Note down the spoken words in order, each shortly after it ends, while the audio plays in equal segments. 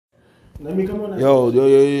Let me come on.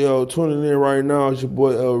 Yo, tuning in right now. It's your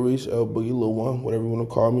boy El Reese, El Boogie Lil One, whatever you want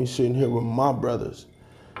to call me. Sitting here with my brothers.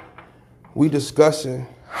 We discussing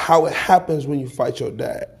how it happens when you fight your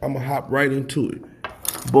dad. I'm going to hop right into it.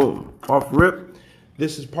 Boom. Off rip.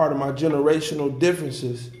 This is part of my generational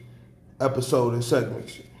differences episode and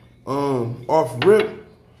segments. Off rip.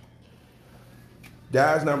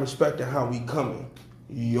 Dad's not respecting how we coming.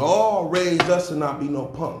 Y'all raised us to not be no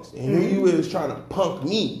punks. And here you is trying to punk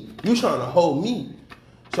me. You trying to hold me.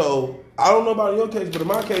 So, I don't know about in your case, but in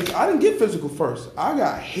my case, I didn't get physical first. I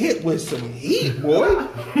got hit with some heat, boy.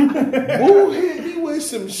 Boo hit me with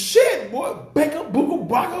some shit, boy. Baka, booga,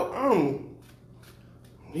 baka.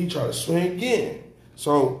 He tried to swing again.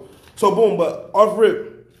 So boom, but off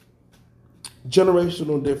rip,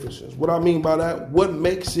 generational differences. What I mean by that, what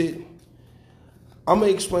makes it, I'm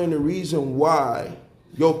going to explain the reason why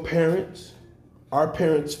your parents, our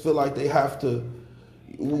parents feel like they have to,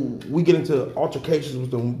 we get into altercations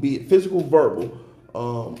with them, be it physical, verbal,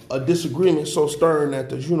 a disagreement so stern that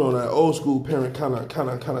that old school parent kind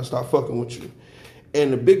of start fucking with you.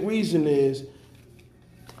 And the big reason is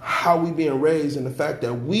how we being raised and the fact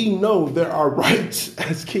that we know there are rights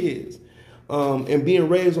as kids, and being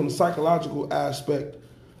raised on the psychological aspect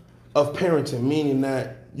of parenting, meaning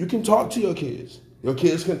that you can talk to your kids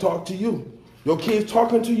can talk to you. Your kids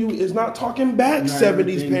talking to you is not talking back, not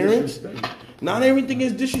 70s parents. Not everything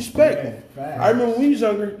is disrespect. Yeah, I remember when we was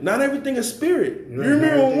younger, not everything is spirit. You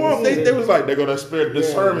remember when Womp, they was like, they go to spirit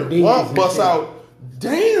discernment. Womp busts out,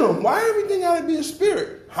 damn, why everything gotta be a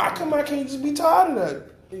spirit? How come I can't just be tired of that?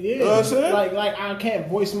 Yeah, you know what I'm saying? Like I can't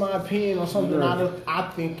voice my opinion on something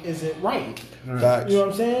I think isn't right. Facts. You know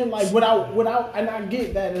what I'm saying? Like without, and I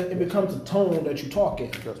get that it becomes a tone that you talk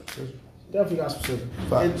in. Definitely got specific.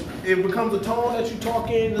 It becomes a tone that you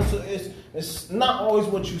talk in. It's not always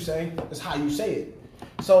what you say. It's how you say it.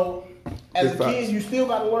 So as a kid, you still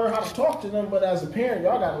got to learn how to talk to them. But as a parent,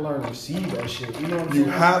 y'all got to learn to receive that shit. You know what I'm saying?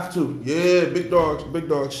 You have to. Yeah, big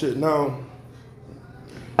dog shit. Now,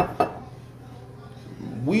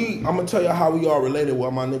 I'm gonna tell you how we all related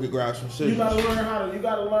while my nigga grabs some shit. You gotta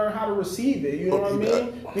learn how to receive it. You know what I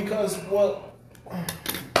mean? Because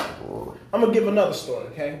I'm gonna give another story,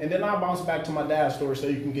 okay? And then I'll bounce back to my dad's story so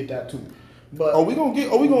you can get that too. But hold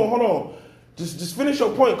on. Just finish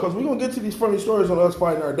your point, because we're gonna get to these funny stories on us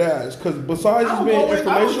fighting our dads. Because besides just being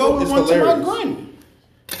informational, it's hilarious. To my granny.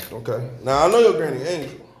 Okay. Now I know your granny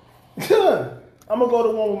Angel. I'm gonna go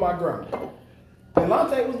to one with my granny. And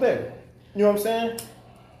Lante was there. You know what I'm saying?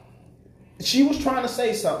 She was trying to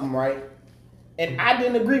say something, right? And I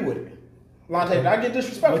didn't agree with it. Lante, did I get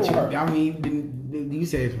disrespectful with her? I mean, you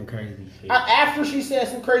said some crazy shit. After she said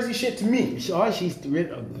some crazy shit to me.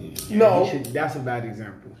 No. That's a bad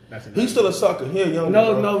example. He's still a sucker. He a young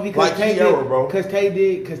No, because like Tay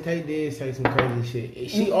did say some crazy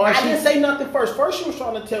shit. I didn't say nothing first. First, she was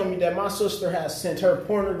trying to tell me that my sister has sent her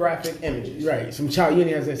pornographic images. Right, some child. You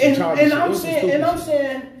didn't have to say some child. And I'm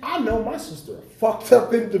saying, I know my sister a fucked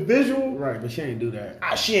up individual. Right, but she ain't do that.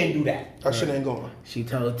 She ain't do that. That shit ain't going. She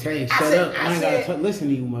told Tay, shut up. I ain't gotta listen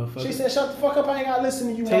to you, motherfucker. She said, shut the fuck up. I ain't gotta listen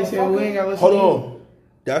to you, Tay motherfucker. said, we ain't gotta listen to you. Hold on.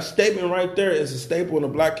 That statement right there is a staple in the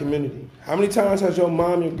black community. How many times has your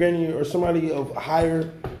mom, your granny, or somebody of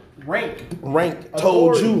higher rank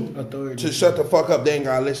told you to shut the fuck up? They ain't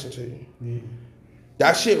gotta listen to you. Yeah.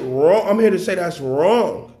 That shit wrong. I'm here to say that's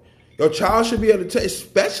wrong. Your child should be able to tell,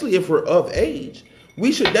 especially if we're of age.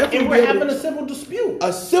 We should definitely and we're having a civil dispute.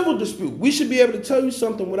 A civil dispute. We should be able to tell you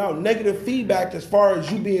something without negative feedback as far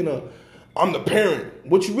as you being I'm the parent.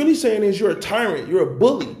 What you're really saying is you're a tyrant. You're a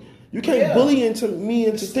bully. You can't bully me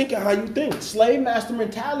into thinking how you think. Slave master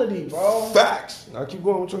mentality, bro. Facts. Now keep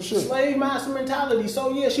going with your shit. Slave master mentality.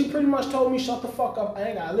 So yeah, she pretty much told me, shut the fuck up. I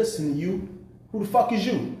ain't gotta listen to you. Who the fuck is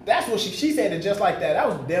you? That's what she said it just like that. That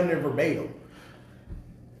was damn near verbatim.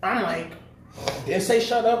 I'm like, didn't say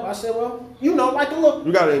shut up. I said, well, like a look.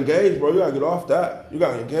 You gotta engage, bro. You gotta get off that. You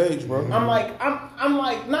gotta engage, bro. I'm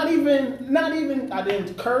like, not even. I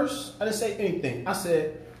didn't curse. I didn't say anything. I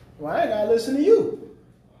said, well, I ain't gotta listen to you.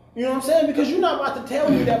 You know what I'm saying? Because you're not about to tell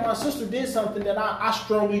me that my sister did something that I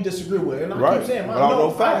strongly disagree with. And I keep saying,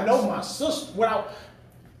 I know my sister.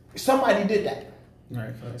 Somebody did that.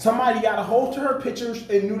 Right. Somebody got a hold to her pictures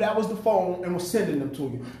and knew that was the phone and was sending them to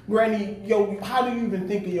you. Granny, how do you even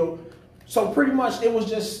think of So pretty much it was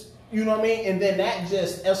just, you know what I mean? And then that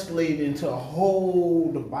just escalated into a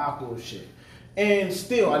whole debacle of shit. And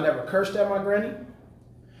still, I never cursed at my granny.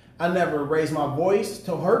 I never raised my voice,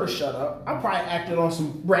 told her to shut up. I probably acted on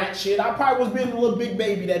some rat shit. I probably was being a little big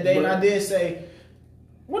baby that day, and I did say,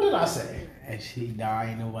 what did I say? And she died,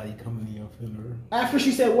 ain't nobody coming to your funeral. After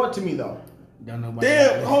she said what to me, though? Don't nobody.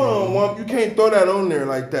 Damn, hold on, Womp. You can't throw that on there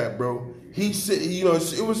like that, bro. He said, you know,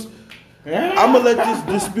 it was. I'm gonna let this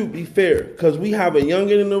dispute be fair because we have a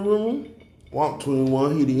youngin in the room. Womp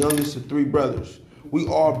 21. He the youngest of 3 brothers. We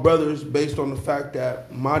are brothers based on the fact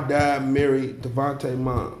that my dad married Devontae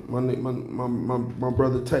mom. My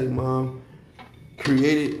brother Tay mom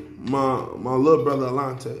created my little brother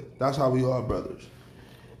Alante. That's how we are brothers.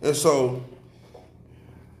 And so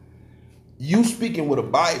you speaking with a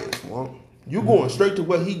bias, Womp. You going straight to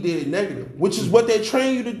what he did negative, which is what they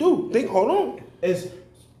train you to do. Hold on.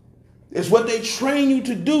 It's what they train you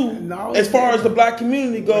to do as far as the black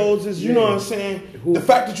community goes, is, you know what I'm saying? The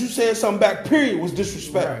fact that you said something back, period, was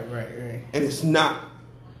disrespect. Right. And it's not.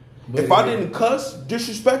 But if I didn't cuss,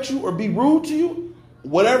 disrespect you, or be rude to you,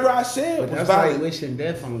 whatever I said was that's valid. like wishing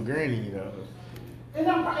death on Granny, though. And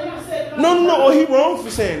I said, No, he wrong for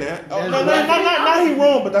saying that. Not he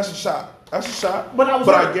wrong, but that's a shot. That's a shot. But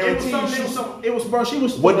I guarantee it was, bro. She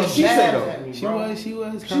was. What did she say though? At me, She bro. was. She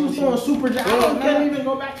was throwing super jabs. I can't even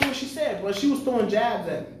go back to what she said, but she was throwing jabs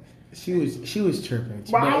at me. She was tripping.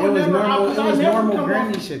 But it was normal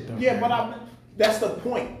Granny shit though. Yeah, but that's the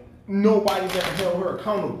point. Nobody's ever held her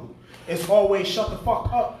accountable. It's always shut the fuck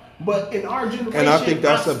up. But in our generation, and I think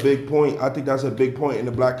that's a big point. I think that's a big point in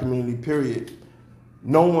the black community, period.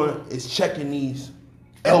 No one is checking these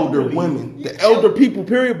elder women, the elder people,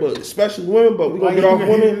 period, but especially women. But we're gonna get off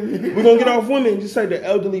women. We're gonna get off women and just say the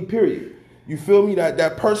elderly, period. You feel me?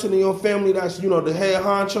 That person in your family that's, you know, the head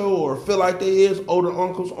honcho or feel like they is, older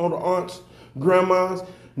uncles, older aunts, grandmas.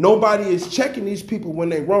 Nobody is checking these people when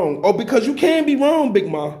they wrong. Oh, because you can't be wrong, Big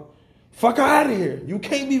Ma. Fuck out of here. You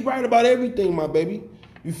can't be right about everything, my baby.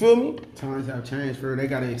 You feel me? Times have changed, bro. They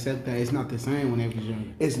gotta accept that it's not the same when they was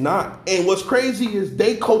young. It's not. And what's crazy is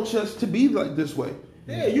they coach us to be like this way.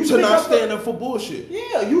 Yeah, you to not stand up for bullshit.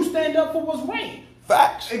 Yeah, you stand up for what's right.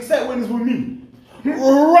 Facts. Except when it's with me.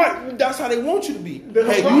 Right. That's how they want you to be.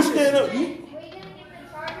 Hey, you stand up.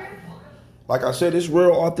 Like I said, it's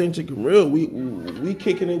real, authentic, and real. We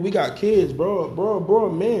kicking it. We got kids,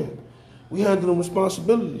 bro, man. We handling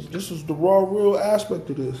responsibilities. This is the raw, real aspect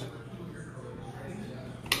of this.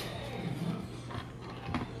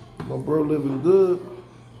 My bro living good.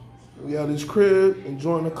 We out his crib,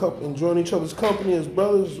 enjoying each other's company as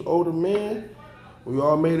brothers, older men. We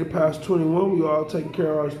all made it past 21. We all taking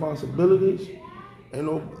care of our responsibilities. Ain't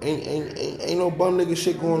no bum nigga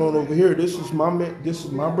shit going on over here. This is my man. This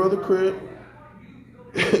is my brother crib.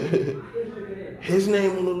 His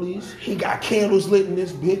name on the lease. He got candles lit in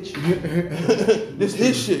this bitch. This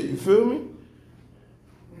his shit. You feel me?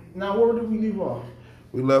 Now, where did we leave off?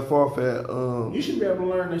 We left off at. You should be able to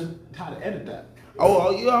learn how to edit that.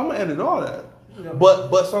 Oh yeah, I'm gonna edit all that. Yeah.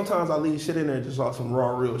 But sometimes I leave shit in there just off some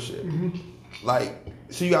raw real shit. Mm-hmm. Like,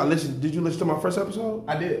 so you gotta listen. Did you listen to my first episode?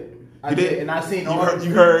 I did. I did, and I seen all.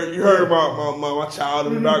 You heard about my child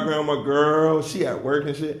in the background, my girl. She at work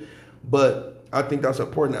and shit. But I think that's an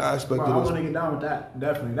important aspect of this. I want to get down with that.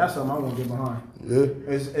 Definitely, that's something I want to get behind. Yeah.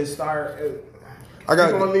 I got.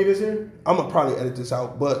 You want to leave this here? I'm gonna probably edit this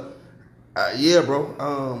out, but. Yeah,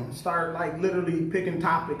 bro. Start like literally picking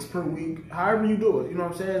topics per week. However you do it, you know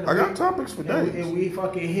what I'm saying? I got topics for days. And we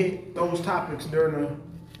fucking hit those topics during the.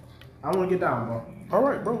 I want to get down, bro. All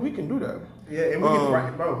right, bro. We can do that. Yeah, and we can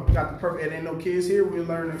right, bro. We got the perfect. It ain't no kids here. We're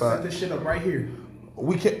learning. Set this shit up right here.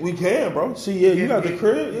 We can, bro. See, yeah, you got the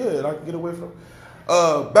crib. Yeah, I can get away from.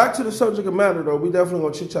 Back to the subject of matter, though. We definitely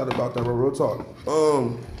gonna chit chat about that, bro. Real talk.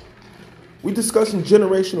 We discussing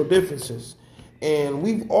generational differences. And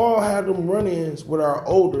we've all had them run-ins with our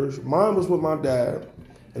elders. Mine was with my dad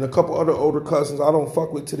and a couple other older cousins I don't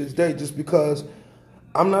fuck with to this day just because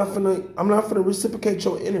I'm not finna reciprocate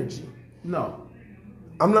your energy. No.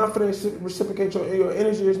 I'm not finna reciprocate your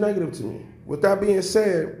energy is negative to me. With that being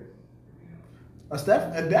said,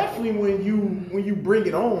 definitely when you bring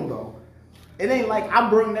it on though. It ain't like I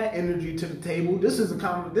bring that energy to the table. These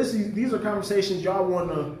are conversations y'all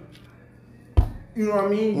wanna. You know what I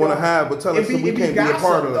mean? Want to have, but tell us that we can't gossip, be a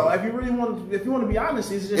part of though. it. If you want to be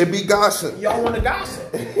honest, it's just it be gossip. Y'all want to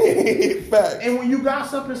gossip. Facts. And when you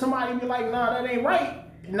gossip and somebody be like, "Nah, that ain't right,"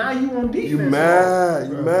 now you on defense. You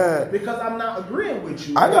mad? Because I'm not agreeing with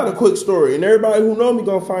you. I got a quick story, and everybody who know me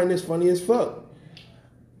gonna find this funny as fuck.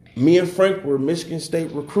 Me and Frank were Michigan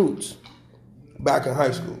State recruits back in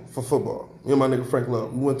high school for football. Me and my nigga Frank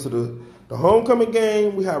Love. We went to the homecoming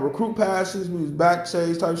game. We had recruit passes. We was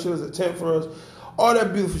backstage type shit. It was a tent for us. All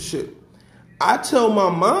that beautiful shit. I tell my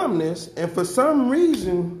mom this, and for some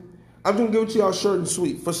reason, I'm gonna give it to y'all short and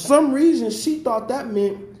sweet. For some reason, she thought that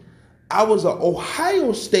meant I was an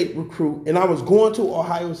Ohio State recruit, and I was going to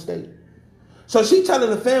Ohio State. So she telling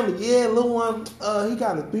the family, yeah, little one, he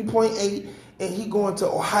got a 3.8, and he going to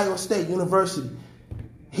Ohio State University.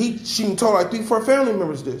 She told like 3-4 family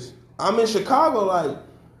members this. I'm in Chicago, like,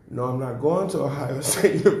 no, I'm not going to Ohio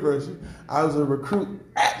State University. I was a recruit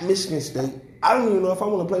at Michigan State. I don't even know if I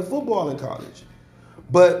want to play football in college.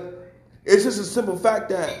 But it's just a simple fact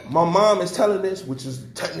that my mom is telling this, which is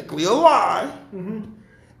technically a lie. Mm-hmm.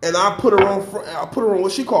 And I put her on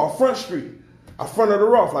what she called Front Street. I fronted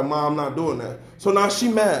her off like, Mom, I'm not doing that. So now she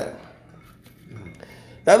mad.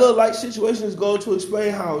 That little light situation is going to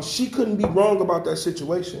explain how she couldn't be wrong about that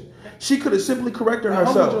situation. She could have simply corrected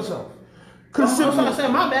herself. I'm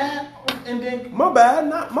saying my bad, and then my bad,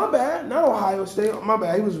 not Ohio State. My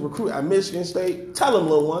bad. He was a recruit at Michigan State. Tell him,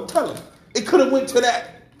 little one, tell him. It could have went to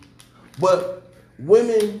that, but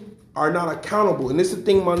women are not accountable, and this is the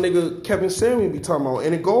thing my nigga Kevin Samuel be talking about,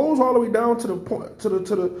 and it goes all the way down to the point to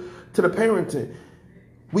the parenting.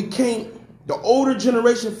 We can't. The older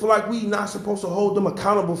generation feel like we not supposed to hold them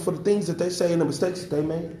accountable for the things that they say and the mistakes that they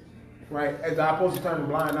made. Right, as opposed to turn a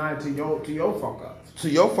blind eye to your fuck ups. To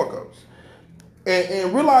your fuck ups.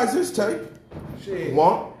 And realize this, Tay. Shit.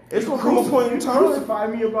 Well, it's gonna come a point in time. Crucify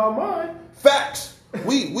me about mine. Facts.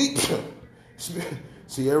 We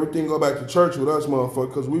see everything go back to church with us, motherfucker,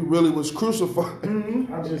 because we really was crucified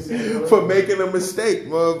for making a mistake,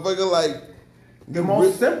 motherfucker. Like the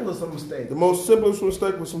most simplest of mistakes. The most simplest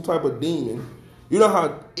mistake was some type of demon. You know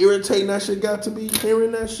how irritating that shit got to be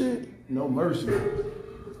hearing that shit? No mercy.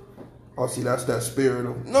 Oh, see, that's that spirit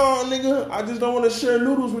of, no, nigga, I just don't want to share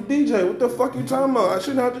noodles with DJ. What the fuck you talking about? I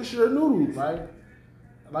shouldn't have to share noodles. Right?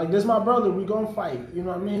 Like, this my brother, we gonna fight. You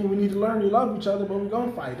know what I mean? We need to learn to love each other, but we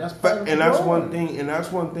gonna fight. That's part of the that's one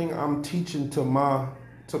thing I'm teaching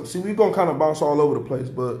see, we gonna kind of bounce all over the place,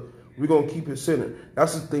 but we gonna keep it centered.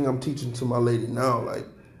 That's the thing I'm teaching to my lady now. Like,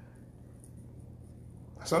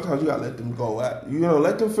 sometimes you gotta let them go at,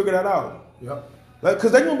 let them figure that out. Yep. Like,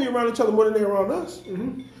 cause they're gonna be around each other more than they're around us.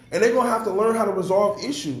 Mm-hmm. And they're gonna have to learn how to resolve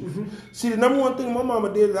issues. Mm-hmm. See, the number one thing my mama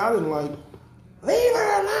did that I didn't like, leave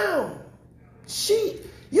her alone.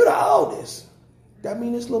 You the oldest. That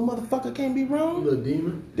mean this little motherfucker can't be wrong? Little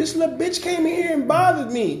demon. This little bitch came in here and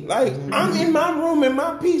bothered me. Like, I'm in my room in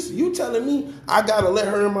my peace. You telling me I gotta let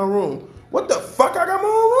her in my room. What the fuck I got my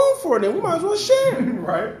own room for then? We might as well share.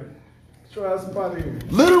 Right. Try somebody here.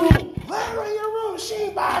 Literal, let her in your room. She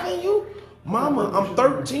ain't bothering you. Mama, I'm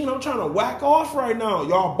 13. I'm trying to whack off right now.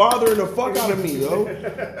 Y'all bothering the fuck out of me, yo.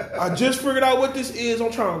 I just figured out what this is. I'm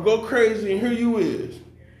trying to go crazy, and here you is.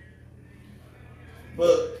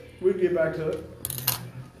 But we'll get back to it.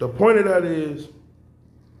 The point of that is,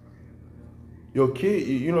 your kid,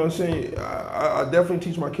 you know what I'm saying? I definitely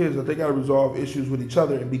teach my kids that they got to resolve issues with each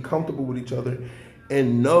other and be comfortable with each other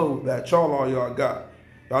and know that y'all all y'all got.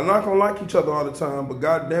 Y'all not going to like each other all the time, but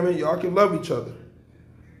God damn it, y'all can love each other.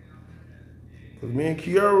 Because me and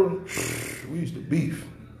Kiara, we used to beef.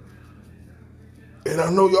 And I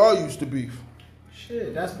know y'all used to beef.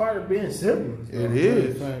 Shit, that's part of being siblings. It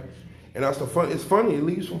is. And that's the fun. It's funny. It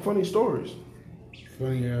leaves some funny stories.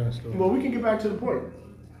 Funny ass stories. Well, we can get back to the point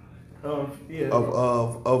of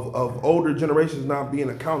older generations not being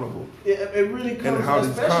accountable. It really comes, and how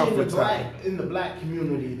especially in the black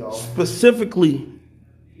community, though. Specifically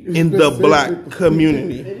in the black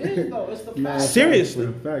community. It is, though. It's the fact. Seriously.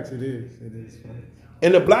 The facts, it is. It is.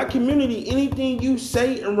 In the black community, anything you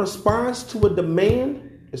say in response to a demand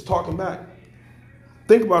is talking back.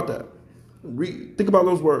 Think about that. Think about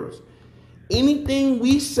those words. Anything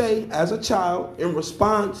we say as a child in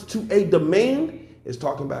response to a demand is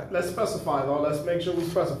talking back. Let's specify, though. Let's make sure we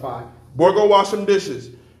specify. Boy, go wash some dishes.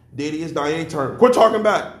 Diddy, it's Diane's turn. Quit talking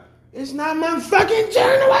back. It's not my fucking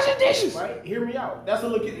turn to wash the dishes. Right? Hear me out. That's a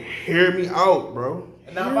look at it. Hear me out, bro.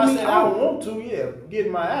 Now, if I said I don't want to, get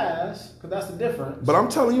in my ass, because that's the difference. But I'm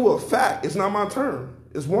telling you a fact. It's not my turn.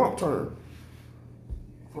 It's Womp turn.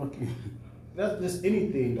 Fuck you. That's just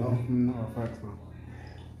anything, though. No, facts, though.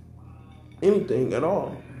 Anything at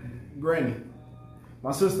all. Granny,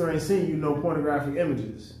 my sister ain't seen you no pornographic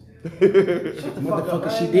images. Motherfucker,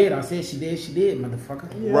 up, she did. I said she did,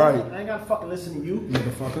 motherfucker. Yeah, right. I ain't got to fucking listen to you.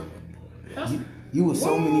 Motherfucker. You with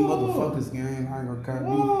so many motherfuckers, gang. I ain't gonna cut me.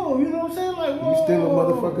 Whoa, you know what I'm saying? Like, whoa. You still a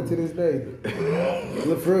motherfucker to this day.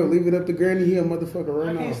 Look, for real, leave it up to Granny. He a motherfucker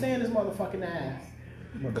right now. I can't stand this motherfucking ass.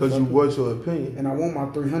 Because you voiced your opinion. And I want my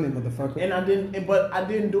 300, motherfucker. And I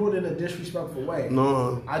didn't do it in a disrespectful way.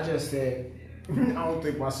 No. I just said, I don't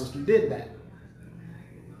think my sister did that.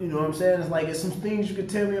 You know what I'm saying? It's like it's some things you could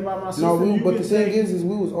tell me about my sister. No, you but could the thing say- is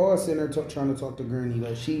we was all sitting there trying to talk to Granny.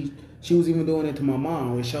 Like she was even doing it to my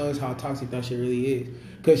mom, which shows how toxic that shit really is.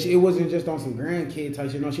 Cause it wasn't just on some grandkid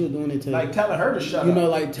type shit. No, she was doing it to like telling her to shut you up. know,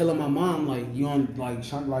 like telling my mom like you on like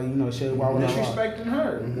shit. Why would I lie? Disrespecting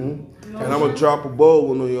her. Mm-hmm. You know And what I'm I'm gonna drop a bold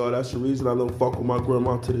one on y'all. That's the reason I don't fuck with my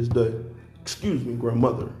grandma to this day. Excuse me,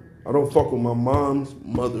 grandmother. I don't fuck with my mom's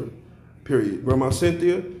mother. Period. Grandma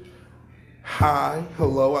Cynthia. Hi,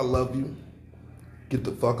 hello, I love you. Get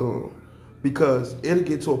the fuck on. Because it'll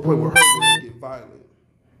get to a point where her will get violent.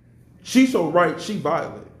 She's so right, she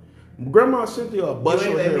violent. Grandma Cynthia will bust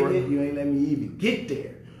your head right. You ain't let me even get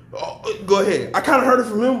there. Oh, go ahead. I kind of heard it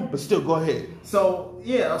from him, but still, go ahead. So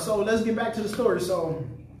yeah, so let's get back to the story. So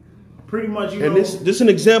pretty much, you And know, this is an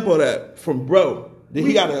example of that from bro. Then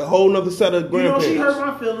he got a whole nother set of you know, grandparents. she hurt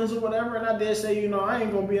my feelings or whatever, and I did say, you know, I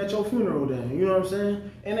ain't gonna be at your funeral then. You know what I'm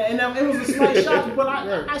saying? And it was a slight shock, but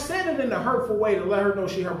I said it in a hurtful way to let her know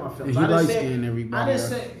she hurt my feelings. And I you didn't light-skinned, say, everybody. I didn't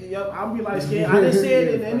say, yep, I'll be light skinned. I didn't say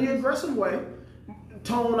it in any aggressive way,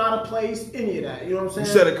 tone out of place, any of that. You know what I'm saying?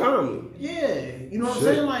 You said it calmly. Yeah, you know what I'm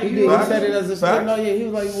Shit. saying? Like He you did. know, He said it as a Facts. no, yeah. He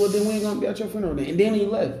was like, well, then we ain't gonna be at your funeral then. And then he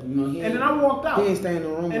left. You know, he and then I walked out. He ain't staying in the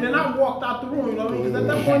room. And then I walked out the room, you know what I mean? Because at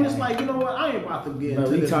that point, it's like, you know what? I ain't about to get But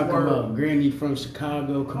into we this talking word. about Granny from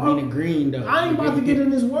Chicago, Karina Green, though. I ain't about to get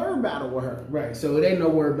in this word battle with her. Right, so it ain't no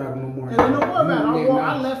word about it no more. And ain't no word battle.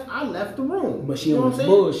 Yeah, I left the room. But she you know on what I'm saying?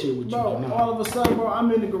 bullshit with you, bro. though, nah. All of a sudden, bro,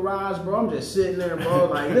 I'm in the garage, bro. I'm just sitting there, bro.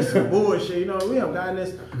 Like, this is bullshit. You know, we have gotten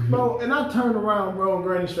this, bro. And I turned around, bro, and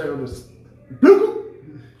Granny straight up just,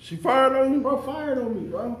 She fired on you? bro, fired on me,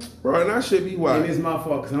 bro. Bro, and that shit be And wild. it's my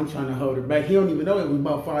fault because I'm trying to hold her back. He don't even know it was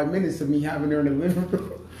about 5 minutes of me having her in the living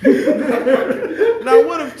room. Now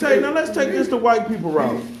what if Tay, now let's take this the white people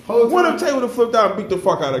route. What if Tay would have flipped out and beat the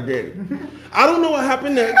fuck out of Granny? I don't know what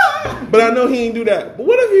happened next, but I know he ain't do that. But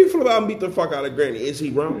what if he flip out and beat the fuck out of Granny? Is he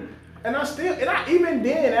wrong? And I even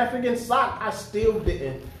then, after getting socked, I still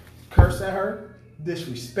didn't curse at her,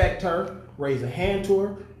 disrespect her, raise a hand to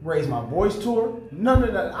her, raise my voice to her. None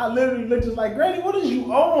of that. I literally looked just like, Granny, what is you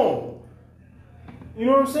on? You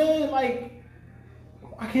know what I'm saying? Like,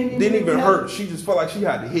 I can't even. Didn't even believe hurt. She just felt like she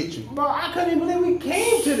had to hit you. Bro, I couldn't even believe we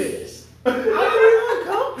came to this. How did we even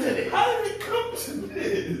come to this? How did it come to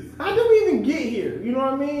this? How did we even get here? You know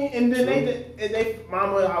what I mean? And then they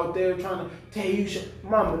mama out there trying to tell you shit.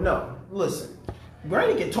 Mama, no. Listen,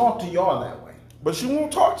 Granny can talk to y'all that way. But she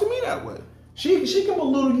won't talk to me that way. She can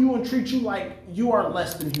belittle you and treat you like you are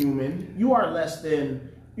less than human. You are less than,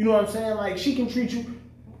 you know what I'm saying? Like, she can treat you,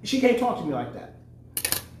 she can't talk to me like that.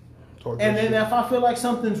 Talk And that then shit. if I feel like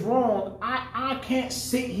something's wrong, I can't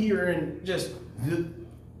sit here and just,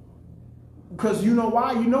 because you know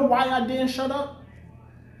why? You know why I didn't shut up?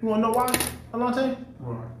 You want to know why, Alante?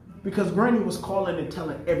 Right. Because Granny was calling and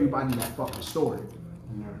telling everybody that fucking story.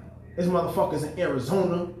 There's motherfuckers in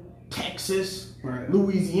Arizona, Texas, Right.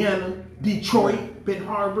 Louisiana, Detroit, Ben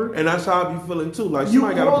Harbor. And that's how I be feeling too. Like You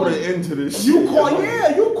somebody gotta put an calling- end to this You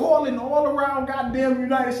shit. you calling all around goddamn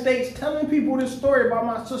United States, telling people this story about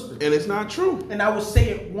my sister. And it's not true. And I will say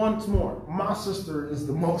it once more. My sister is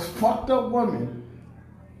the most fucked up woman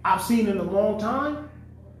I've seen in a long time,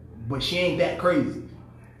 but she ain't that crazy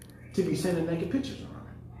to be sending naked pictures around.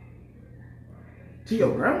 To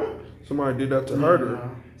your grandma? Somebody did that to her.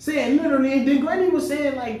 Saying literally, and then Granny was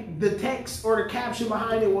saying like the text or the caption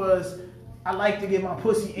behind it was, I like to get my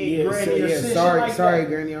pussy ate, Granny, or shit like sorry, that.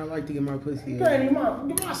 Granny. I like to get my pussy. Granny,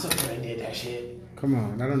 my sister ain't did that shit. Come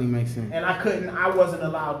on, that don't even make sense. And I wasn't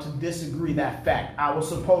allowed to disagree that fact. I was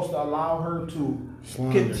supposed to allow her to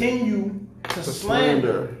Slander. continue to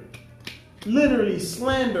slander. Literally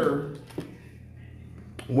slander.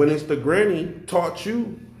 When it's the granny taught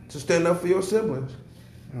you to stand up for your siblings.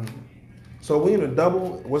 So we in a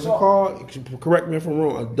double, what's it called? Correct me if I'm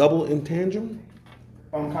wrong, a double intangible?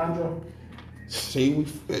 On Condra. See,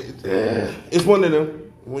 it's one of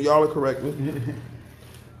them. Well, y'all are correct me.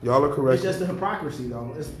 Y'all are It's correct. just the hypocrisy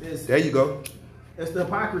though. It's There you go. the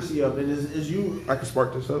hypocrisy of it is you. I can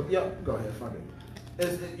spark this up. Yep, go ahead, fuck it.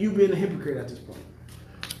 It's you being a hypocrite at this point.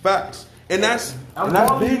 Facts. And that's I'm big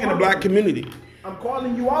calling in you the out. black community. I'm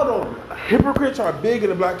calling you out on it. Hypocrites are big in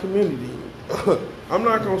the black community. I'm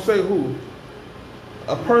not gonna say who.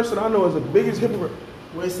 A person I know is the biggest hypocrite.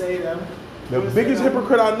 We say that. The biggest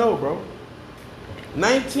hypocrite I know, bro.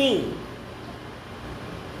 19.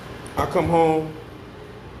 I come home.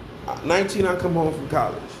 19, I come home from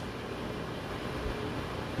college.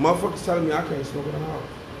 Motherfuckers telling me I can't smoke in the house.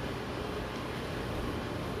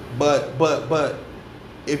 But,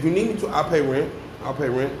 if you need me to, I pay rent. I'll pay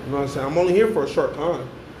rent. You know what I'm saying? I'm only here for a short time.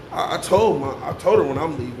 I told her when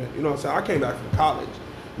I'm leaving. You know what I'm saying? I came back from college.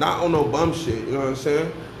 Not on no bum shit, you know what I'm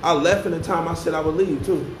saying? I left in the time I said I would leave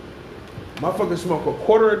too. Motherfuckers smoke a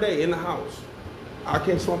quarter a day in the house. I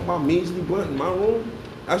can't smoke my measly blunt in my room?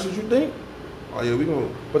 That's what you think? Oh yeah, we gonna.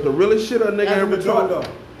 But the realest shit a nigga ever told.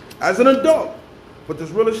 As an adult. But the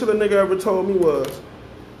realest shit a nigga ever told me was,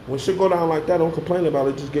 when shit go down like that, don't complain about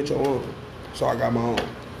it, just get your own. So I got my own.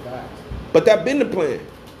 But that been the plan.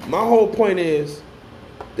 My whole point is,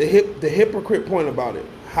 the hypocrite point about it.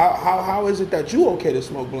 How is it that you okay to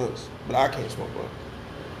smoke blunts, but I can't smoke blunts?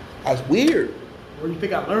 That's weird. Where do you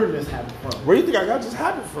think I learned this habit from? Where do you think I got this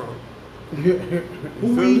habit from?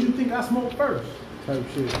 Who weed you think I smoked first? Type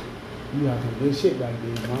shit. You got some good shit back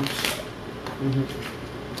there, man.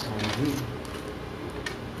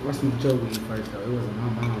 What's my your weed first though? It wasn't my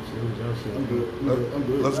mom's shit. It was your shit. I'm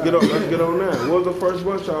good. Let's get on that. What was the first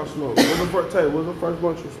blunt y'all smoked? What was the first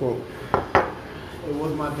blunt you smoked? It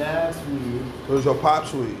was my dad's weed. It was your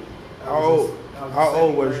pop's weed. How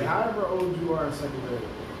old was you? However old you are in second grade.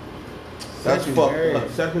 That's fucked up.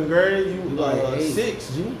 Second grade, you like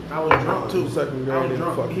 6, G. I was drunk too. Second grade, I was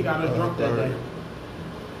drunk. He got us drunk that day.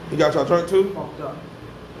 He got y'all drunk too? Fucked up.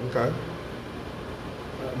 Okay.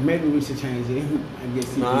 Maybe we should change it and get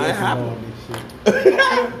CPS involved and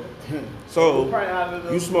shit. So,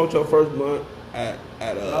 you smoked your first blunt at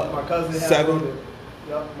my cousin had 7? rolled it.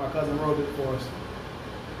 Yup, my cousin rolled it for us.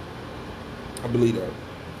 I believe that.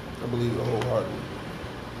 I believe it wholeheartedly.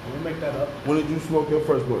 We'll make that up. When did you smoke your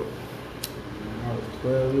first blunt? I was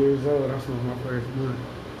 12 years old. I smoked my first blunt.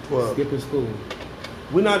 12. Skipping school.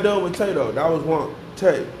 We're not done with Tay though. That was one.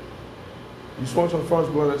 Tay, you smoked your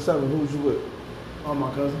first blunt at 7. Who was you with? All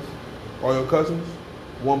my cousins. All your cousins?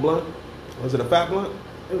 One blunt? Was it a fat blunt?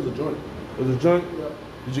 It was a joint. It was a joint? Yep.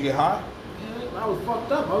 Did you get high? Yeah, I was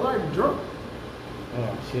fucked up. I was already drunk.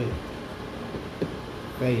 Oh shit.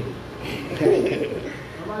 Faded.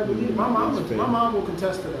 Nobody believe my mom will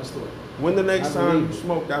contest to that story. When the next I time believe you it.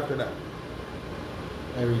 smoked after that?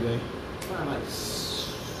 Every day.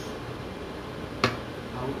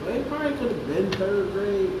 Probably it probably could have been third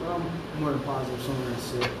grade. I'm more than positive somewhere in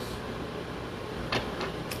 6.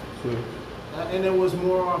 Sure. And it was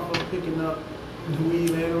more off of picking up the weed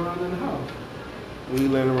laying around in the house. Weed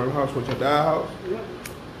laying around the house with your dad's house? Yep.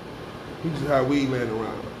 He just had weed laying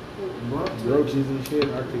around. Roaches and shit.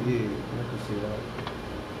 I could see that.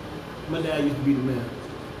 My dad used to be the man.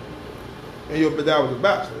 And your dad was a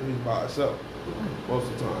bachelor. He was by himself most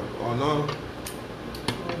of the time. Oh no?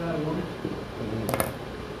 My dad wanted.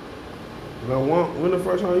 When the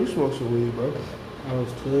first time you smoked some weed, bro? I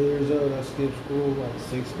was 12 years old. I skipped school, like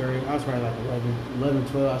 6th grade. I was probably like 11,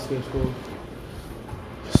 12. I skipped school.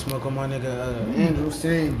 Smoke on my nigga Andrew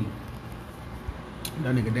Sandy.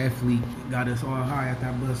 That nigga definitely got us all high at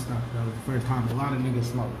that bus stop. That was the first time a lot of niggas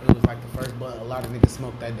smoked. It was like the first blunt a lot of niggas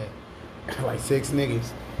smoked that day. Like 6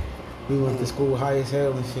 niggas. We went to school high as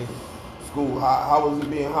hell and shit. School, how was it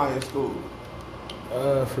being high in school?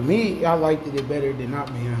 For me, I liked it better than not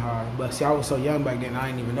being high. But see, I was so young back then, I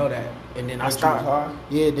didn't even know that. And then I stopped. High?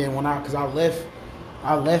 Yeah, then cause I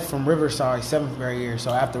left from Riverside 7th grade year.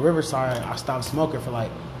 So after Riverside, I stopped smoking for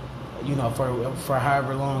like, for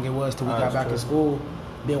however long it was till we got back to school.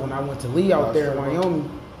 Then when I went to Lee out there in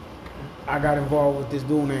Wyoming, I got involved with this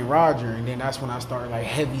dude named Roger, and then that's when I started like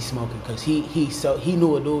heavy smoking, cause he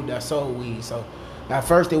knew a dude that sold weed. So at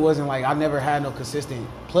first it wasn't like I never had no consistent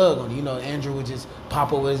plug on it. Andrew would just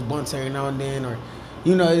pop up with his blunts every now and then, or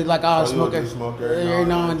like I was smoking every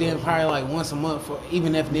now and then, probably like once a month.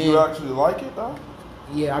 Even if then. Did you actually like it though?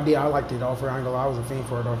 Yeah, I did. I liked it off. I ain't gonna lie, I was a fiend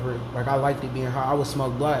for it off. Like I liked it being high. I would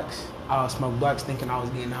smoke blacks. I would smoke blacks thinking I was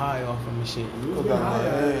getting high off them and shit.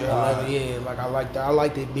 Yeah, like I liked that. I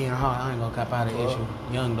liked it being high. I ain't gonna cap out an issue.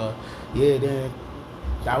 Young dog. Yeah, then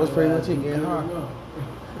that was pretty much it, getting high.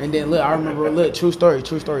 And then look, I remember, true story.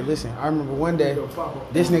 Listen, I remember one day,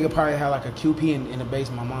 this nigga probably had like a QP in the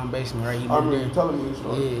basement, my mom's basement, right? I remember you telling me this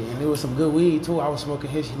story. Yeah, and there was some good weed too. I was smoking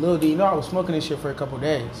his shit. Little D, I was smoking this shit for a couple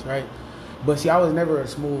days, right? But see, I was never a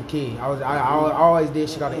smooth kid. I always did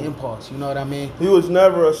shit out of impulse. You know what I mean? He was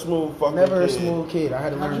never a smooth fucking Never kid. a smooth kid. I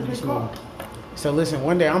had to learn to be smooth. So listen,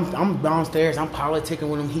 one day I'm downstairs. I'm politicking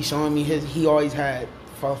with him. He showing me he always had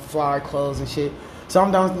fly clothes and shit. So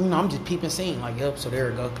I'm down. I'm just peeping scene. Like, yep. So there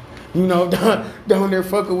we go. Down there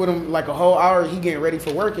fucking with him like a whole hour. He getting ready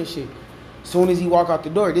for work and shit. Soon as he walk out the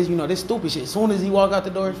door, this stupid shit. Soon as he walk out the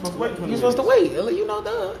door, you're supposed to wait.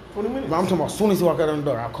 20 minutes. But I'm talking about soon as he walk out the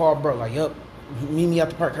door, I call bro like, yup, meet me at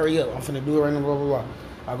the park, hurry up. I'm finna do it right now, blah, blah, blah.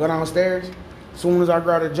 I go downstairs. Soon as I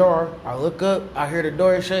grab a jar, I look up, I hear the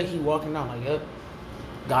door shut, he walking out like, yup,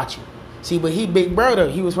 got you. See, but he big brother.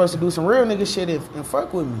 He was supposed to do some real nigga shit and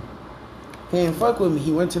fuck with me. He didn't fuck with me.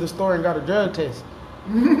 He went to the store and got a drug test.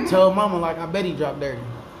 Told mama like I bet he dropped dirty.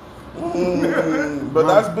 But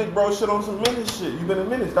that's big bro shit on some menace shit. You been a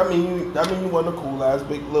menace. That mean you wasn't a cool ass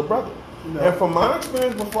big little brother. No. And from my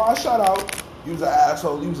experience before I shot out, you was an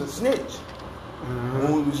asshole. You was a snitch.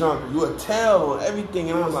 When we was younger, you would tell on everything,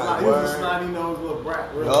 and I'm like, he was a snotty nose little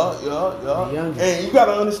brat. Really. Yeah. And you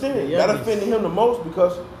gotta understand, that offended him the most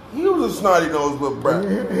because he was a snotty nose little brat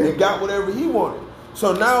and got whatever he wanted.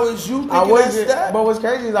 So now it's you thinking that's that. But what's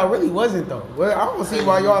crazy is I really wasn't though. Well, I don't see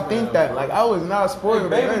why y'all think that. Like I was not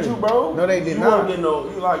spoiled. They babied you, bro. No, they did not. You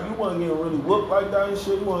wasn't getting really whooped like that and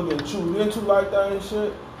shit. You wasn't getting chewed into like that and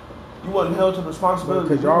shit. You wasn't held to the responsibility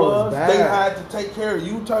because y'all was bad. They had to take care of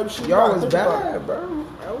you type shit. Y'all was bad, bro.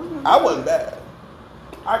 I wasn't bad.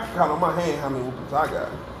 I can count on my hand how many whoopings I got.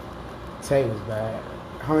 Tay was bad.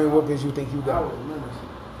 How many whoopings you think you got?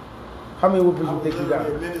 How many whoopings you think you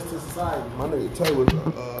got? Menace to society. My nigga Tay was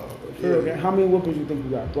okay. How many whoopings you think you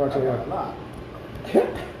got throughout your life? A lot.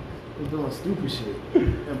 He's doing stupid shit.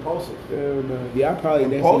 Impulsive. Yeah, I probably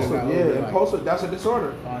impulsive. Impulsive. That's a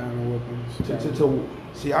disorder. 500 whoopings.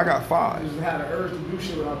 See, I got 5. You just had an urge to do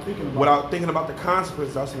shit without thinking about it. Without thinking about the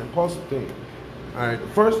consequences, that's an impulsive thing. All right,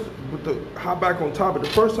 hop back on topic. The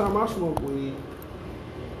first time I smoked weed,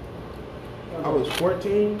 I was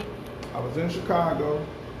 14. I was in Chicago.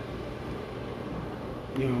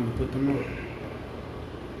 You don't want to put them on.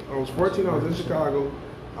 I was 14. I was in Chicago.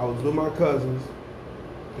 I was with my cousins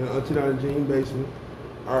in Auntie Nana Jean basement.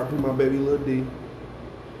 R.I.P. my baby Lil D.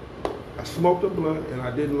 I smoked a blunt and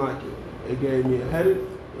I didn't like it. It gave me a headache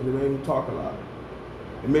and it made me talk a lot.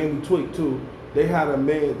 It made me tweak too. They had a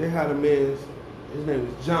man's, his name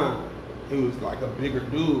was John. He was like a bigger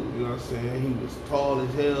dude, you know what I'm saying? He was tall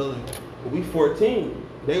as hell. But we 14.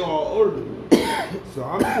 They all older than me. So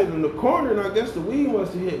I'm sitting in the corner and I guess the weed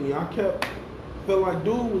must have hit me. Felt like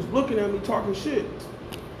dude was looking at me talking shit.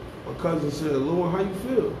 My cousin said, Lil, how you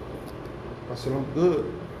feel? I said, I'm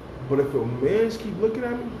good. But if a man's keep looking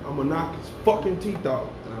at me, I'm gonna knock his fucking teeth out.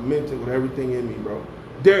 And I meant it with everything in me, bro.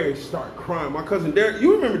 Darius started crying. My cousin Darius,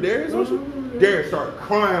 you remember Darius? Darius started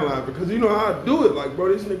crying laughing because you know how I do it. Like,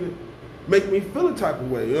 bro, this nigga make me feel a type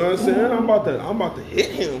of way. You know what I'm saying? I'm about to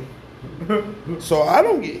hit him. So I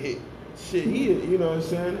don't get hit. Shit, you know what I'm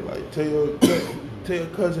saying? Like, tell your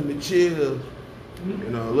cousin to chill. You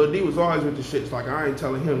know, Lil D was always with the shit. It's like I ain't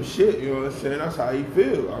telling him shit. You know what I'm saying? That's how he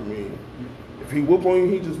feel. I mean, if he whoop on you,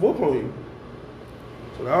 he just whoop on you.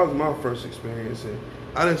 So that was my first experience. And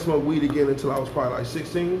I didn't smoke weed again until I was probably like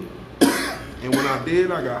 16. And when I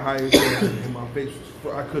did, I got high as hell. And my face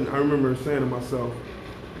was, I remember saying to myself,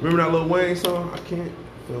 remember that Lil Wayne song? I can't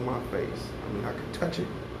feel my face. I mean, I can touch it,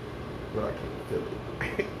 but I can't feel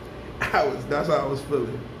it. That's how I was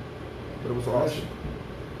feeling. But it was awesome.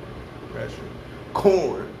 Pressure.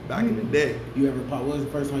 Corn, back in the day. You ever pop? What was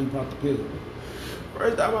the first time you popped the pill?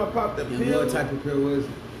 First time I popped the pill. What type of pill was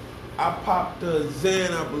it? I popped the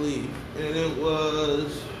Zen, I believe. And it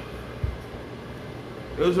was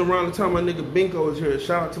around the time my nigga Binko was here.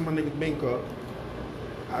 Shout out to my nigga Binko.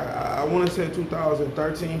 I want to say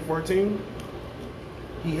 2013, 14.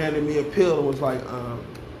 He handed me a pill and was like,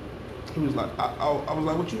 he was like, I was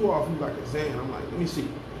like, what you off? He was like, a Zen. I'm like, let me see.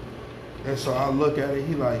 And so I look at it,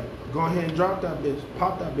 he like, go ahead and drop that bitch,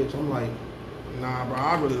 pop that bitch. I'm like, nah, bro,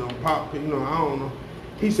 I really don't pop, you know, I don't know.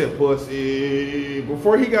 He said pussy.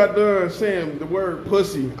 Before he got done saying the word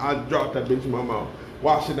pussy, I dropped that bitch in my mouth.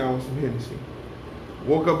 Washed it down with some Hennessy.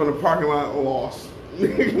 Woke up in the parking lot, lost.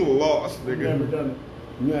 Lost, nigga. Never done it.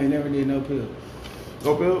 You ain't never did no pill.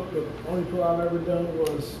 No pill? The only pill I've ever done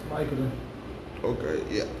was Vicodin. Okay,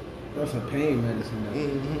 yeah. That's a pain medicine, though.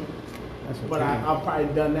 Mm-hmm. That's a But pain. I've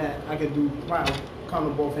probably done that. I could do probably count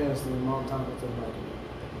on both hands in a long time until Vicodin.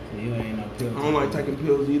 So you ain't no pill. I don't like taking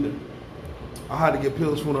pills either. I had to get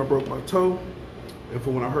pills for when I broke my toe, and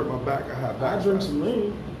for when I hurt my back, I had back. I drink some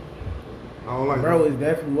lean. I don't like Bro is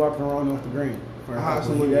definitely walking around off the green. I had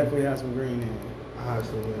some He lean. definitely has some green in it. I had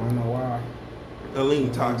some I don't know why. a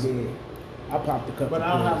lean toxic. I popped a couple. But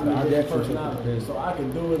I don't have pills. I an addictive definitely took the personality, pills. so I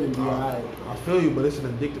can do it and be alright. I feel you, but it's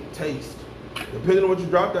an addictive taste. Depending on what you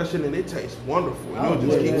drop that shit in, it tastes wonderful. And you'll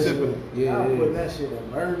just keep sipping it. Yeah, I'm it putting is. that shit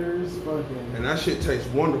in murders, fucking. And that shit tastes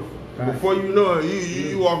wonderful. Right. Before you know it,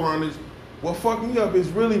 you walk around this. What fuck me up is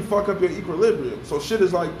really fuck up your equilibrium. So shit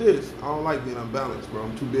is like this. I don't like being unbalanced, bro.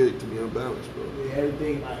 I'm too big to be unbalanced, bro. Yeah,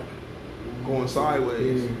 everything like Going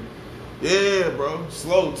sideways. Yeah, bro.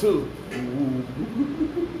 Slow too.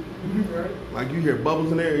 right. Like you hear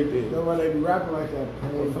bubbles and everything. That's why they be rapping like that.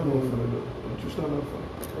 What you stand up for?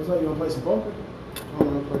 What's up? You wanna play some poker? I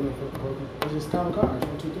don't want to play no fucking poker. It's just count cards.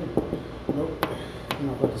 1, 2, 3. Nope. You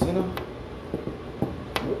not play casino?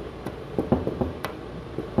 Nope.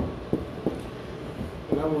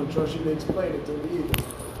 wouldn't trust you to explain it to me either.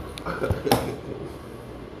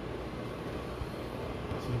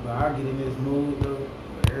 See, but I get in this mood though,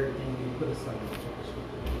 where everything you put aside.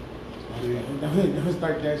 Don't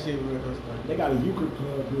start that shit real. Don't start. They got a euchre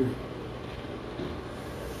club here.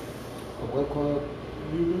 A what club?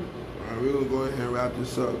 Alright, we're gonna go ahead and wrap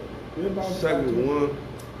this up. We're about to Segment start 1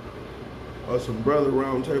 of some brother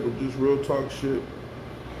round table, just real talk shit.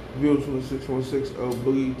 View 2616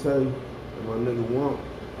 Boogie Tay and my nigga Womp.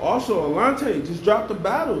 Also, Alante just dropped the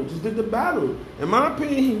battle, just did the battle. In my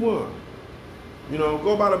opinion, he won. You know,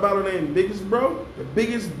 go by the battle name Biggest Bro, the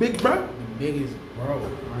biggest big bro. The biggest bro.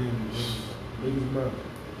 I am the biggest bro.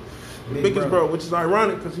 The biggest bro, which is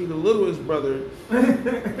ironic because he's the littlest brother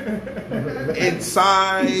in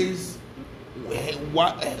size,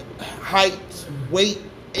 height, weight,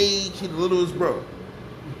 age. He's the littlest bro.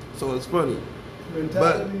 So it's funny.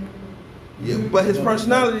 mentality. But his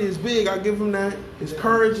personality is big. I give him that. His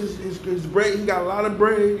courage is brave. He got a lot of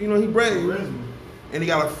brave. You know, he brave. Charisma. And he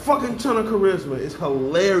got a fucking ton of charisma. It's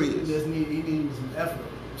hilarious. He needs some effort.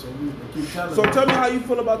 So we keep telling So him. tell me how you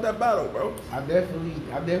feel about that battle, bro. I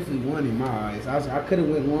definitely won in my eyes. I could have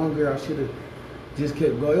went longer. I should have just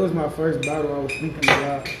kept going. It was my first battle. I was thinking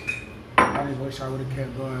about. I just wish I would have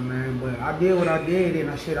kept going, man. But I did what I did,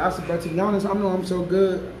 and to be honest, I know I'm so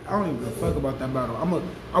good. I don't even give a fuck about that battle. I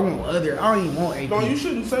don't even want AP. No, you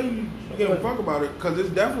shouldn't say you give a fuck about it, because there's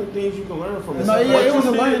definitely things you can learn from it. No, yeah, What it was you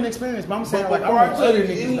a did- learning experience. But I'm saying, But like, I before I want tell other you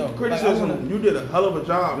niggas any though. Like, I criticism, wanna- you did a hell of a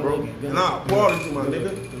job, bro. Good, And I applaud you, my good,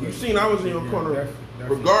 nigga. good. You seen I was in your Yeah, corner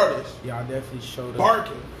definitely. regardless. Yeah, I definitely showed up.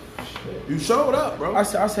 Barking. You showed up, bro. I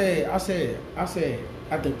said,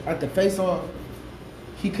 at the face off,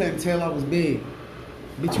 he couldn't tell I was big.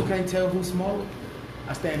 Bitch, you can't tell who's smaller.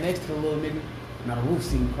 I stand next to the little nigga. Now the roof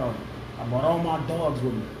seemed crowded. I brought all my dogs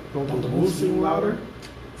with me. Don't the roof seem louder?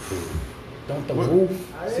 Don't the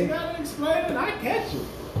roof I ain't seem... gotta explain it. I catch it.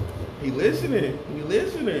 He listening. He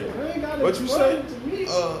listening. I ain't gotta What you explain say? it to me.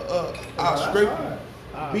 I'll That's scrape fine.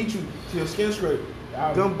 you. Beat you to your skin scrape.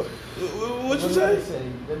 I'll- What you did say? I say?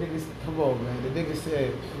 The nigga, come on, man. The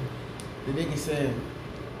nigga said,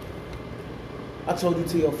 I told you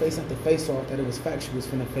to your face at the face off that it was factuals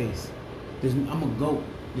from the face. I'm a GOAT.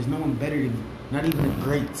 There's no one better than you. Not even the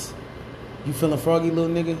greats. You feeling froggy, little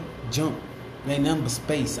nigga? Jump. There ain't nothing but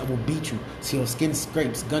space. I will beat you till your skin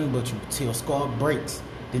scrapes, gun butt you, till your skull breaks.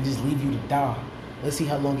 Then just leave you to die. Let's see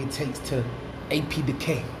how long it takes to AP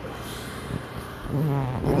decay.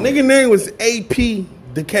 The nigga name was AP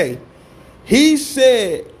Decay. He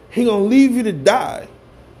said he gonna leave you to die.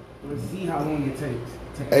 Let's see how long it takes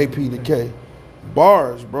to AP Decay.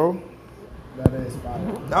 Bars, bro. That is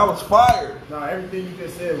fire. That was fire. No, everything you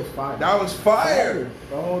just said was fire. That was fire.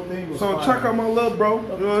 The whole thing was So fire. check out my little bro. You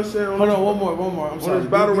know what I'm saying? Hold on, one more. I'm sorry. this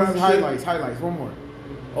battle This rap is shit. highlights, one more.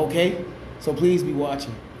 Okay? So please be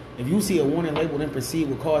watching. If you see a warning label, then proceed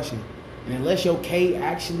with caution. And unless your K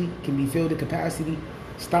actually can be filled to capacity,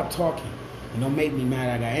 stop talking. And don't make me mad.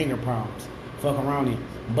 I got anger problems. Fuck around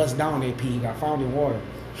and bust down that P. Got found in water.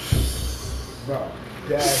 Bro,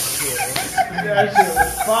 that shit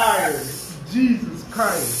was fire. Jesus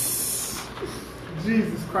Christ.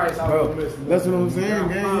 Jesus Christ, I Bro, was missing. that's what I'm saying,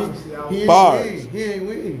 I gang. promise you, I was- He Bars. ain't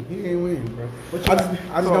win, bro. What I you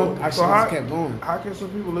just kept going. How can some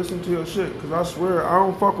people listen to your shit? Because I swear, I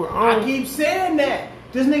don't fuck with. I keep saying that.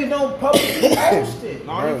 This nigga don't publicly post it.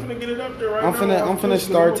 No, you finna get it up there right I'm now. finna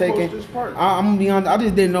start taking. This part. I'm gonna be honest. I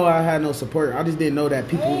just didn't know I had no support. I just didn't know that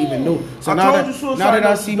people even knew. So I now told that you Suicide now that I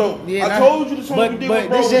Note see, was dope. yeah, I told you the song you did but with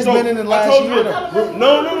Bro this was just dope. been in the I last told year you. though.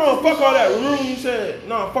 No, fuck all that. Remember when you said,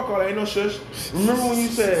 no, fuck all that, ain't no shush. Remember when you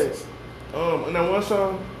said, in that one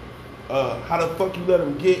song, how the fuck you let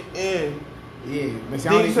him get in? Yeah, but see,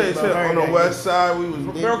 I Then don't you say even know on the that. west side, we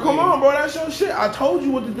was, bro, come on, bro, that's your shit. I told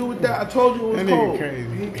you what to do with that. I told you it was That cold.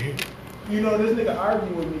 nigga crazy. You know, this nigga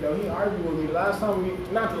argued with me, though. He argued with me. The last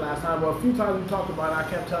time not the last time, but a few times we talked about it,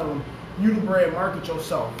 I kept telling him, you the brand, market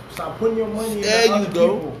yourself. Stop putting your money in There other you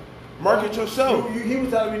go. people. Market yourself. He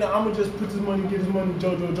was telling me, no, I'm going to just put this money, get this money,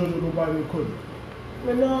 JoJo go buy the equipment.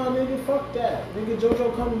 Man, no, nigga, fuck that. Nigga,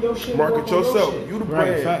 JoJo come to your shit. Market work on your yourself. shit. You the Right,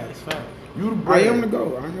 brand. facts. You the I brand. am the go.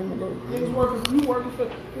 Niggas working, you working for,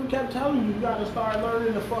 we kept telling you, you got to start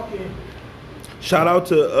learning the fucking. Shout out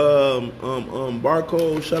to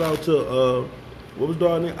Barcode. Shout out to what was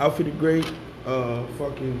dog name? Outfitted Great.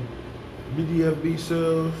 Fucking BDFB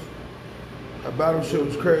sales. That battle shit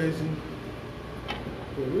was crazy.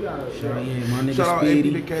 Yeah, we got to. Shout out, yeah, my nigga Shout out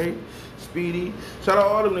Speedy. APK, Speedy. Shout out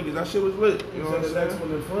all them niggas. That shit was lit. You know what I'm the next saying?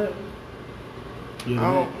 one in Flint. Yeah,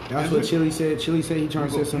 I don't- that's is what it- Chili said. Chili said he trying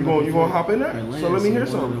to say something. You gonna hop in that? Like, So let me hear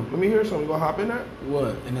Lance, something. Let me hear something. You gonna hop in that?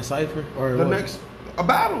 What in the cipher or The what? next A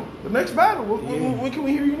battle. The next battle. When can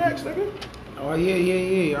we hear you next, nigga? Oh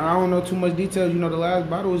yeah. I don't know too much details. You know, the last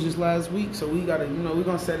battle was just last week, so we gotta, we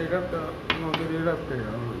gonna set it up though. We gonna get it up there.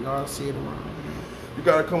 Y'all see it around. You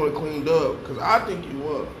gotta come with a clean dub, cause I think you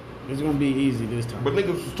will. It's gonna be easy this time. But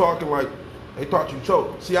niggas was talking like they thought you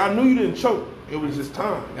choked. See, I knew you didn't choke. It was just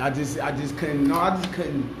time. I just couldn't. No, I just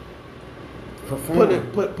couldn't perform. Put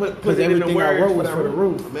it in the everything I words wrote was for the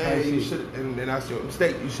roof. Man, you should, and that's your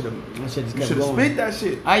mistake. You should have going. spit that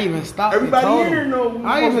shit. I even stopped. Everybody and told here him. know.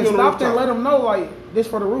 I even stopped and let him know like this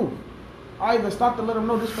for the roof. I even stopped and let him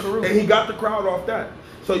know this for the roof. And he got the crowd off that.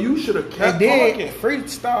 So you should have kept talking. talking.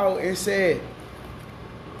 Freestyle and said,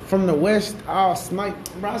 from the west, I'll snipe.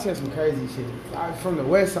 Bro, I said some crazy shit. From the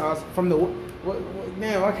west,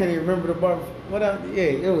 Damn, I can't even remember the bar. Yeah,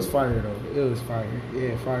 it was fire though. It was fire.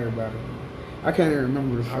 Yeah, fire battle. I can't even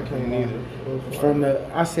remember the. I can't either. From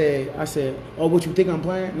I said, oh, what you think I'm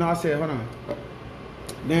playing? No, I said, hold on.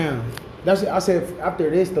 Damn, that's it. I said after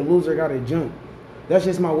this, the loser got to jump. That's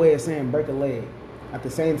just my way of saying break a leg. At the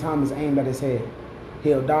same time, it's aimed at his head.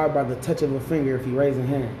 He'll die by the touch of a finger if he raises a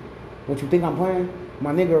hand. What you think I'm playing?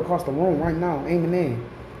 My nigga across the room right now, aiming in.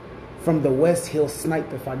 From the west, he'll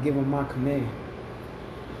snipe if I give him my command.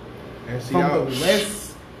 And see,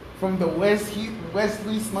 From the west,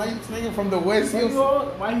 Wesley Snipes, nigga. From the west,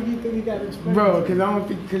 Why do you think he got experience? bro?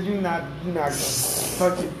 Because you're not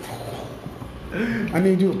fucking. I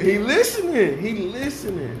need you. He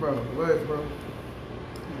listening. Bro, what, bro?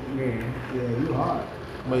 Man, Yeah, you hard.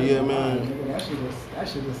 But yeah, man. Nigga, that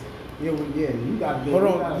shit is. Yeah, you gotta be. Hold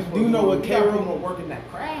on, do you know what K-Roll working that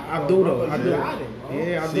craft? I do though. I do.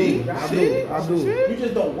 Yeah, I do. You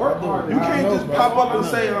just don't work hard. You can't just pop up and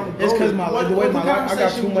say I'm. It's because the way my life, I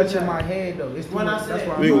got too conversation much was in that? my head though. It's too When I much. said- That's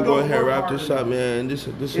why We You gonna go don't ahead and work wrap hard this enough. up, man. This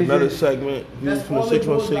is it? another segment. That's From the all it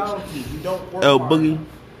boils 616. down to. You don't work L hard Boogie. enough.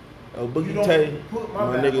 L You Boogie don't Tay. put My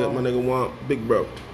my back nigga on. want Big Bro.